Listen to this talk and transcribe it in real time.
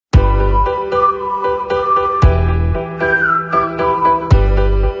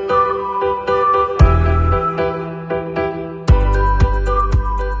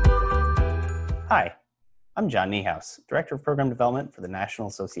John Niehaus, Director of Program Development for the National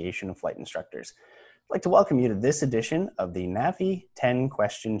Association of Flight Instructors. I'd like to welcome you to this edition of the NAVI 10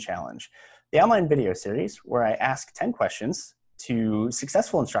 Question Challenge, the online video series where I ask 10 questions to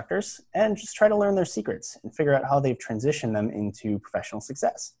successful instructors and just try to learn their secrets and figure out how they've transitioned them into professional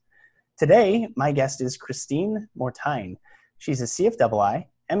success. Today, my guest is Christine Mortagne. She's a CFII,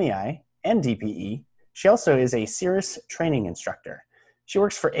 MEI, and DPE. She also is a Cirrus training instructor. She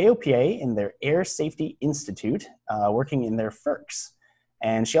works for AOPA in their Air Safety Institute, working in their FERCs.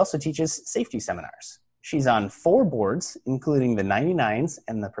 And she also teaches safety seminars. She's on 4 boards, including the 99s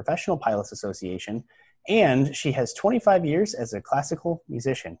and the Professional Pilots Association, and she has 25 years as a classical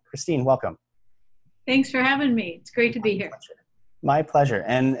musician. Christine, welcome. Thanks for having me. It's great to be here. My pleasure.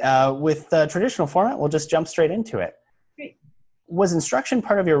 And with the traditional format, we'll just jump straight into it. Great. Was instruction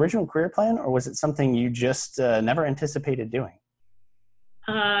part of your original career plan, or was it something you just never anticipated doing?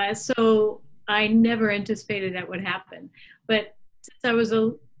 So I never anticipated that would happen. But since I was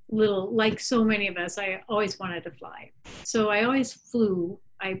a little, like so many of us, I always wanted to fly. So I always flew.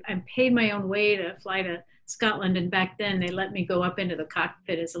 I paid my own way to fly to Scotland, and back then they let me go up into the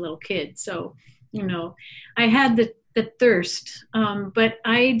cockpit as a little kid. So, you know, I had the thirst, but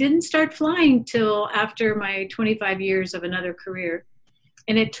I didn't start flying till after my 25 years of another career.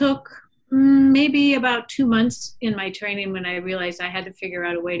 And it took maybe about 2 months in my training when I realized I had to figure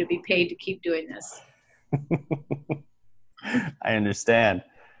out a way to be paid to keep doing this. I understand.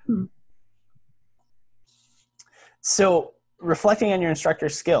 So, reflecting on your instructor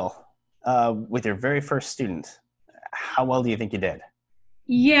skill with your very first student, how well do you think you did?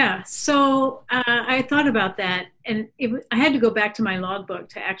 Yeah, so I thought about that, and I had to go back to my logbook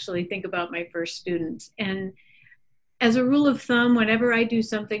to actually think about my first student. And as a rule of thumb, whenever I do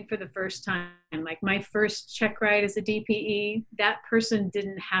something for the first time, like my first check ride as a DPE, that person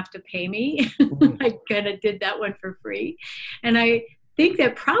didn't have to pay me. I kind of did that one for free. And I think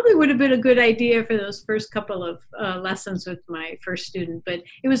that probably would have been a good idea for those first couple of lessons with my first student, but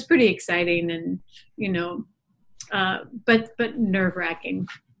it was pretty exciting and, you know, but nerve-wracking.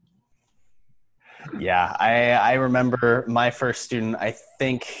 Yeah, I remember my first student. I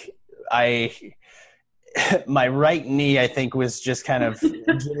think my right knee, I think, was just kind of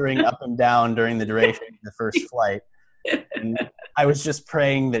jittering up and down during the duration of the first flight. And I was just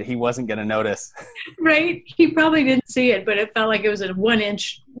praying that he wasn't going to notice. Right. He probably didn't see it, but it felt like it was a one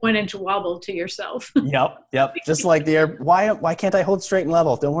inch wobble to yourself. Yep. Just like the air. Why can't I hold straight and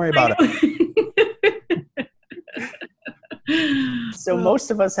level? Don't worry about it. So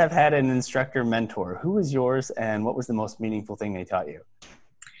most of us have had an instructor mentor. Who was yours, and what was the most meaningful thing they taught you?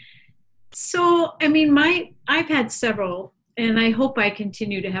 So, I mean, I've had several, and I hope I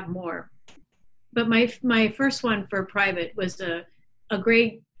continue to have more. But my first one for private was a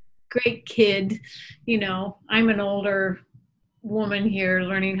great kid. You know, I'm an older woman here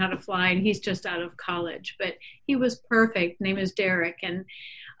learning how to fly, and he's just out of college. But he was perfect. Name is Derek. And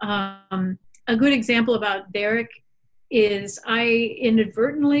a good example about Derek is I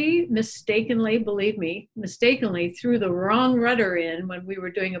inadvertently, mistakenly threw the wrong rudder in when we were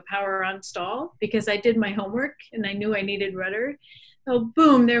doing a power on stall because I did my homework and I knew I needed rudder. So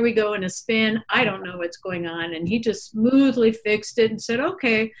boom, there we go in a spin. I don't know what's going on. And he just smoothly fixed it and said,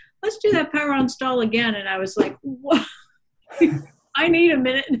 okay, let's do that power on stall again. And I was like, what? I need a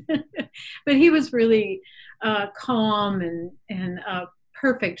minute. But he was really calm and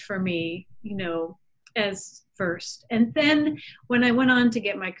perfect for me, you know, as first. And then when I went on to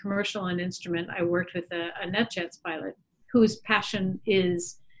get my commercial and instrument, I worked with a NetJets pilot whose passion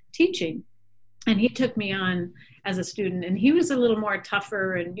is teaching. And he took me on as a student, and he was a little more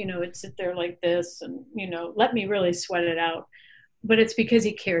tougher and, you know, would sit there like this and, you know, let me really sweat it out. But it's because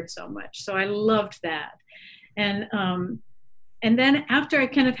he cared so much. So I loved that. And then after I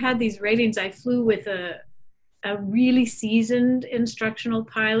kind of had these ratings, I flew with a really seasoned instructional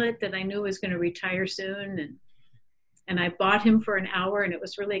pilot that I knew was going to retire soon. And I bought him for an hour, and it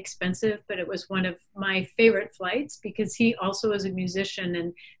was really expensive, but it was one of my favorite flights because he also is a musician.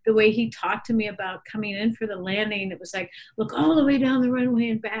 And the way he talked to me about coming in for the landing, it was like, look all the way down the runway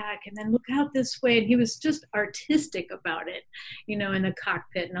and back, and then look out this way. And he was just artistic about it, you know, in the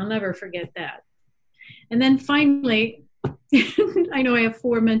cockpit. And I'll never forget that. And then finally, I know I have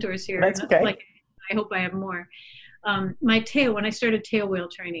 4 mentors here. That's okay. Like, I hope I have more. When I started tail wheel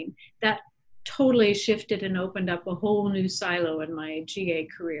training, that totally shifted and opened up a whole new silo in my GA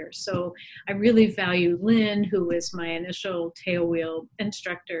career. So I really value Lynn, who was my initial tail wheel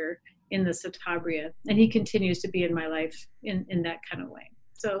instructor in the Citabria, and he continues to be in my life in that kind of way.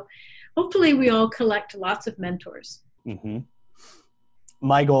 So hopefully we all collect lots of mentors. Mm-hmm.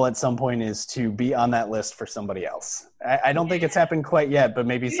 my goal at some point is to be on that list for somebody else. I don't think it's happened quite yet, but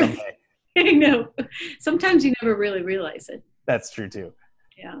maybe someday. I know. Sometimes you never really realize it. That's true too.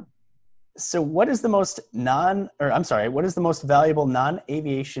 Yeah. So what is the most valuable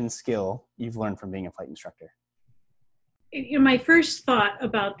non-aviation skill you've learned from being a flight instructor? My first thought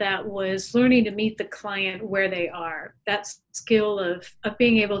about that was learning to meet the client where they are. That skill of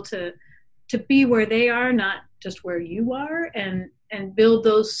being able to be where they are, not just where you are, and build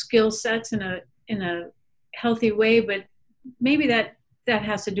those skill sets in a healthy way. But maybe that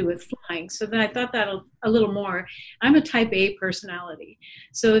has to do with flying. So then I thought that a little more. I'm a type A personality.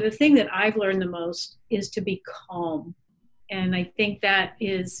 So the thing that I've learned the most is to be calm. And I think that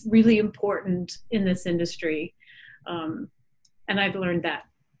is really important in this industry. And I've learned that.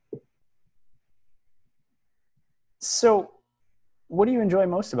 So what do you enjoy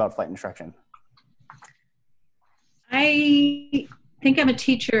most about flight instruction? I think I'm a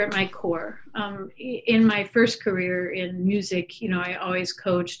teacher at my core. In my first career in music, I always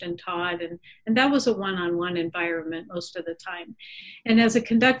coached and taught, and that was a one-on-one environment most of the time. And as a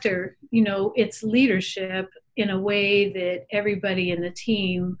conductor, it's leadership in a way that everybody in the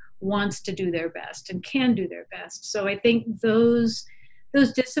team wants to do their best and can do their best. So I think those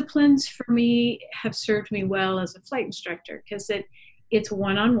disciplines for me have served me well as a flight instructor, because it's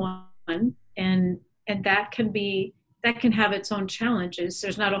one-on-one, and that can have its own challenges.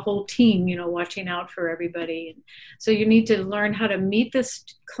 There's not a whole team, watching out for everybody. And so you need to learn how to meet this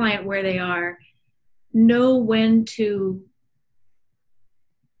client where they are, know when to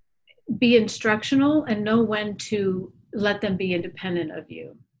be instructional, and know when to let them be independent of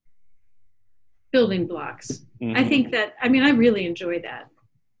you. Building blocks. Mm-hmm. I think that, I really enjoy that.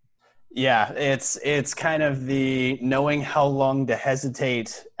 Yeah, it's kind of the knowing how long to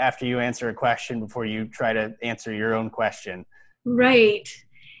hesitate after you answer a question before you try to answer your own question. Right.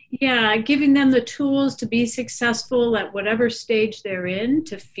 Yeah, giving them the tools to be successful at whatever stage they're in,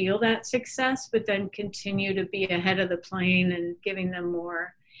 to feel that success, but then continue to be ahead of the plane and giving them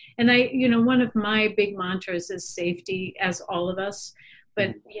more. And one of my big mantras is safety, as all of us,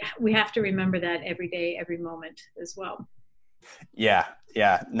 but yeah, we have to remember that every day, every moment as well. Yeah.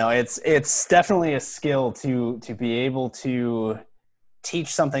 No, it's definitely a skill to be able to teach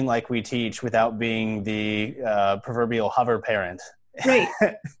something like we teach without being the proverbial hover parent. Right.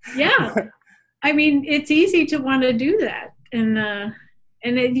 Yeah. It's easy to want to do that. And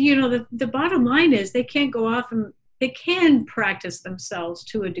the bottom line is they can't go off, and they can practice themselves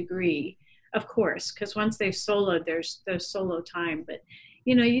to a degree, of course, because once they've soloed, there's solo time. But,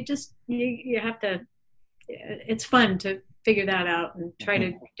 you have to, it's fun to figure that out and try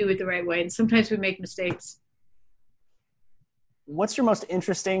to do it the right way. And sometimes we make mistakes. What's your most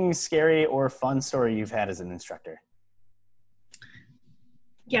interesting, scary, or fun story you've had as an instructor?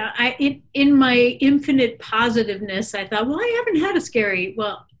 Yeah, in my infinite positiveness, I thought, I haven't had a scary,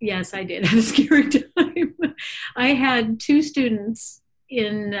 yes, I did have a scary time. I had two students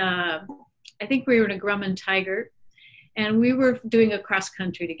in, I think we were in a Grumman Tiger, and we were doing a cross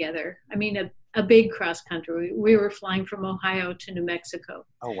country together. A big cross country. We were flying from Ohio to New Mexico.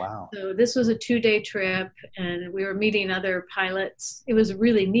 Oh, wow. So this was a 2-day trip, and we were meeting other pilots. It was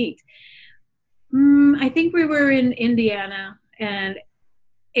really neat. I think we were in Indiana, and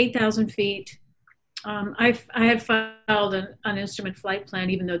 8,000 feet. I had filed an instrument flight plan,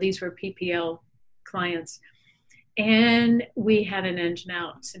 even though these were PPL clients. And we had an engine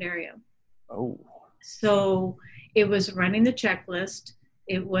out scenario. Oh. So it was running the checklist.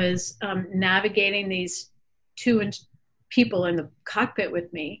 It was navigating these two people in the cockpit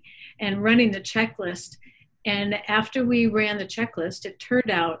with me and running the checklist. And after we ran the checklist, it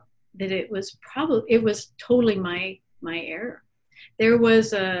turned out that it was totally my error. There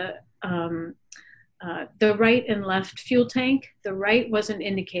was the right and left fuel tank. The right wasn't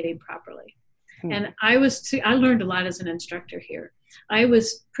indicating properly. And I learned a lot as an instructor here. I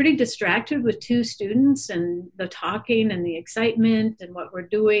was pretty distracted with two students and the talking and the excitement and what we're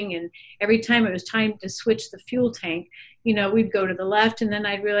doing. And every time it was time to switch the fuel tank, we'd go to the left, and then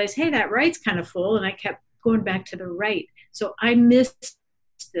I'd realize, hey, that right's kind of full. And I kept going back to the right. So I missed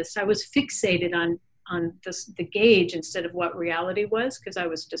this. I was fixated on the gauge instead of what reality was, because I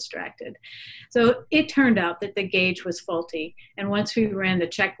was distracted. So it turned out that the gauge was faulty. And once we ran the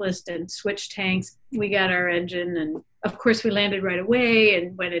checklist and switched tanks, we got our engine, and of course we landed right away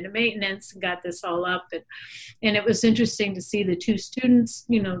and went into maintenance and got this all up. And it was interesting to see the two students,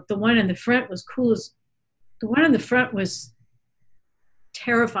 the one in the front was cool. The one in the front was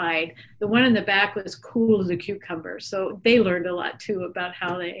terrified. The one in the back was cool as a cucumber. So they learned a lot too about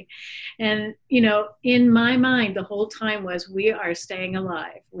how they, and, you know, in my mind, the whole time was, we are staying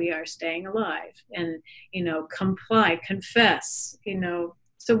alive. We are staying alive. And, you know, comply, confess, you know.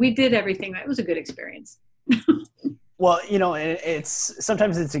 So we did everything. It was a good experience. Well, you know,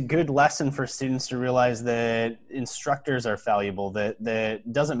 sometimes it's a good lesson for students to realize that instructors are fallible,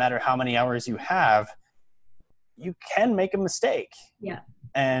 that doesn't matter how many hours you have, you can make a mistake. Yeah.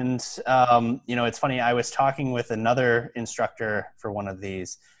 And, you know, it's funny, I was talking with another instructor for one of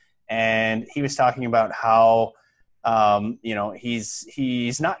these, and he was talking about how, you know,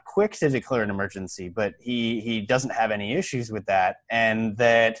 he's not quick to declare an emergency, but he doesn't have any issues with that. And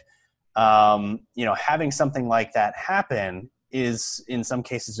that, you know, having something like that happen is in some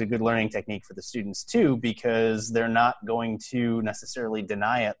cases a good learning technique for the students too, because they're not going to necessarily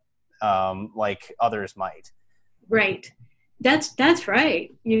deny it, like others might. Right. That's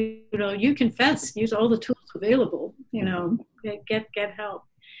right. You know, you confess, use all the tools available, you know, get help.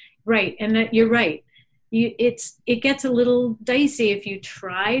 Right. And that, you're right. It gets a little dicey if you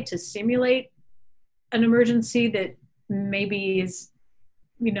try to simulate an emergency that maybe is,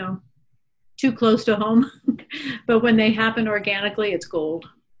 you know, too close to home. But when they happen organically, it's gold.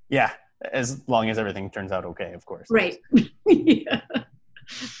 Yeah. As long as everything turns out okay, of course. Right. Yeah.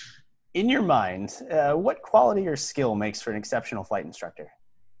 In your mind, what quality or skill makes for an exceptional flight instructor?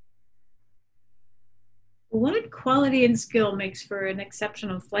 What quality and skill makes for an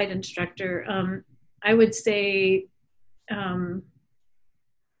exceptional flight instructor? I would say the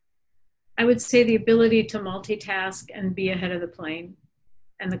ability to multitask and be ahead of the plane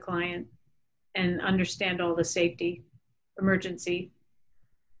and the client and understand all the safety, emergency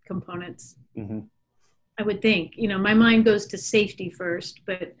components. Mm-hmm. I would think, you know, my mind goes to safety first,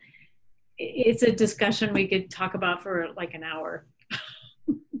 but it's a discussion we could talk about for like an hour.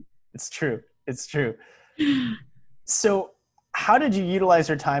 It's true. It's true. So how did you utilize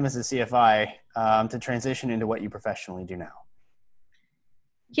your time as a CFI to transition into what you professionally do now?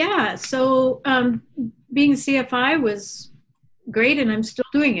 Yeah, so being a CFI was great, and I'm still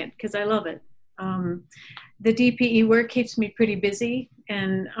doing it because I love it. The DPE work keeps me pretty busy,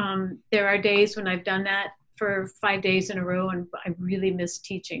 and there are days when I've done that for 5 days in a row, and I really miss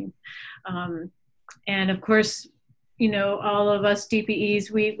teaching. And of course, you know, all of us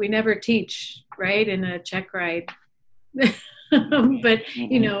DPEs, we never teach, right, in a check ride. But,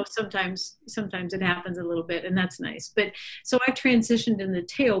 you know, sometimes it happens a little bit, and that's nice. But so I transitioned in the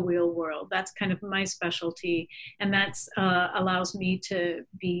tailwheel world. That's kind of my specialty, and that's allows me to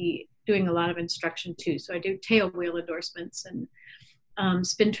be doing a lot of instruction too. So I do tailwheel endorsements and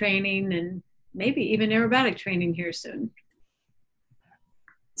spin training and maybe even aerobatic training here soon.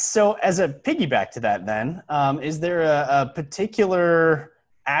 So as a piggyback to that then, is there a particular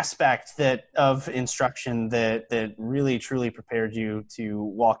aspect of instruction that really truly prepared you to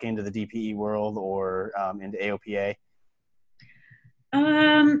walk into the DPE world or into AOPA?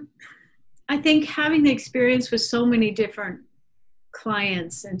 I think having the experience with so many different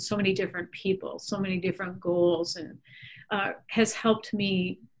clients and so many different people, so many different goals, and has helped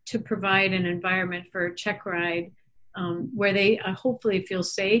me to provide an environment for a check ride where they hopefully feel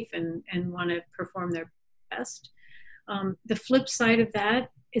safe and want to perform their best. The flip side of that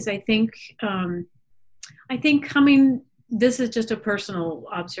is I think coming, this is just a personal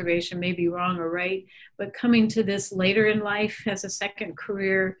observation, maybe wrong or right, but coming to this later in life as a second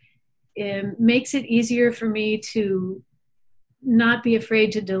career, it makes it easier for me to not be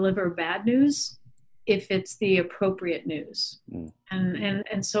afraid to deliver bad news if it's the appropriate news.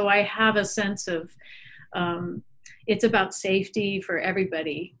 And so I have a sense of it's about safety for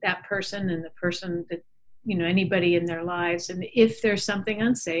everybody, that person and the person that, you know, anybody in their lives. And if there's something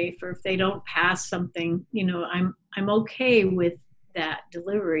unsafe or if they don't pass something, you know, I'm okay with that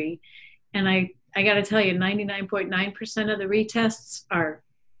delivery. And I got to tell you, 99.9% of the retests are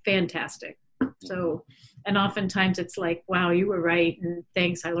fantastic. So, and oftentimes it's like, wow, you were right. And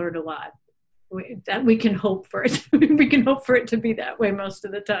thanks, I learned a lot. That we can hope for it. We can hope for it to be that way most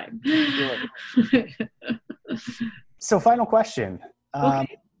of the time. So final question.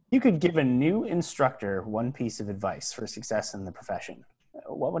 Okay. You could give a new instructor one piece of advice for success in the profession.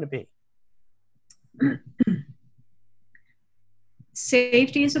 What would it be?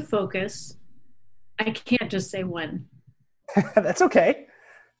 Safety is a focus. I can't just say one. That's okay.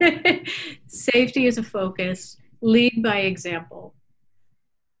 Safety is a focus. Lead by example.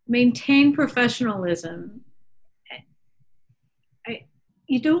 Maintain professionalism.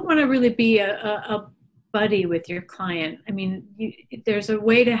 You don't want to really be a buddy with your client. I mean, there's a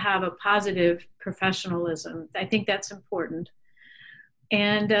way to have a positive professionalism. I think that's important.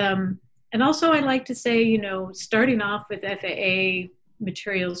 And also I like to say, you know, starting off with FAA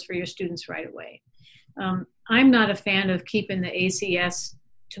materials for your students right away. I'm not a fan of keeping the ACS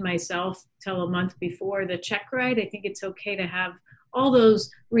to myself till a month before the check ride. I think it's okay to have all those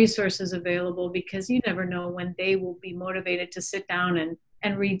resources available, because you never know when they will be motivated to sit down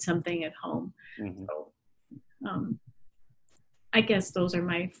and read something at home. Mm-hmm. So I guess those are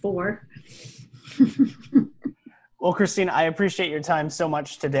my 4. Well, Christine, I appreciate your time so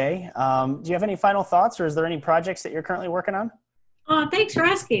much today. Do you have any final thoughts, or is there any projects that you're currently working on? Thanks for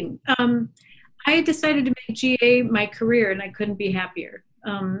asking. I decided to make GA my career, and I couldn't be happier.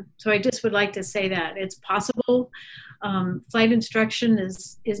 So I just would like to say that it's possible. Flight instruction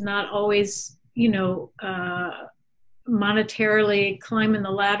is not always, you know, monetarily climbing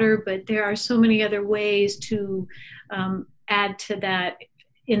the ladder, but there are so many other ways to add to that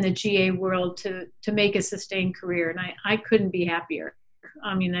in the GA world to make a sustained career. And I couldn't be happier.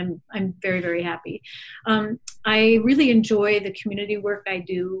 I mean, I'm very, very happy. I really enjoy the community work I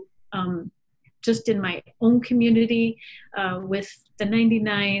do, just in my own community with the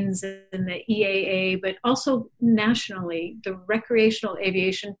 99s and the EAA, but also nationally. The Recreational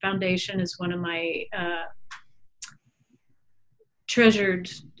Aviation Foundation is one of my treasured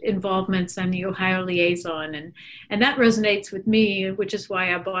involvements. I'm the Ohio liaison, and that resonates with me, which is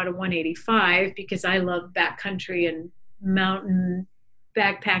why I bought a 185, because I love backcountry and mountain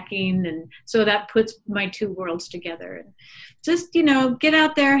backpacking, and so that puts my 2 worlds together. And just, you know, get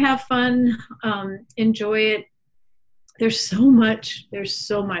out there, have fun, enjoy it. There's so much.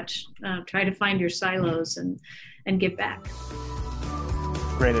 Try to find your silos and give back.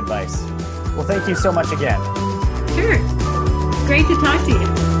 Great advice. Well, thank you so much again. Sure. Great to talk to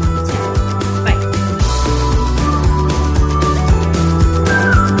you.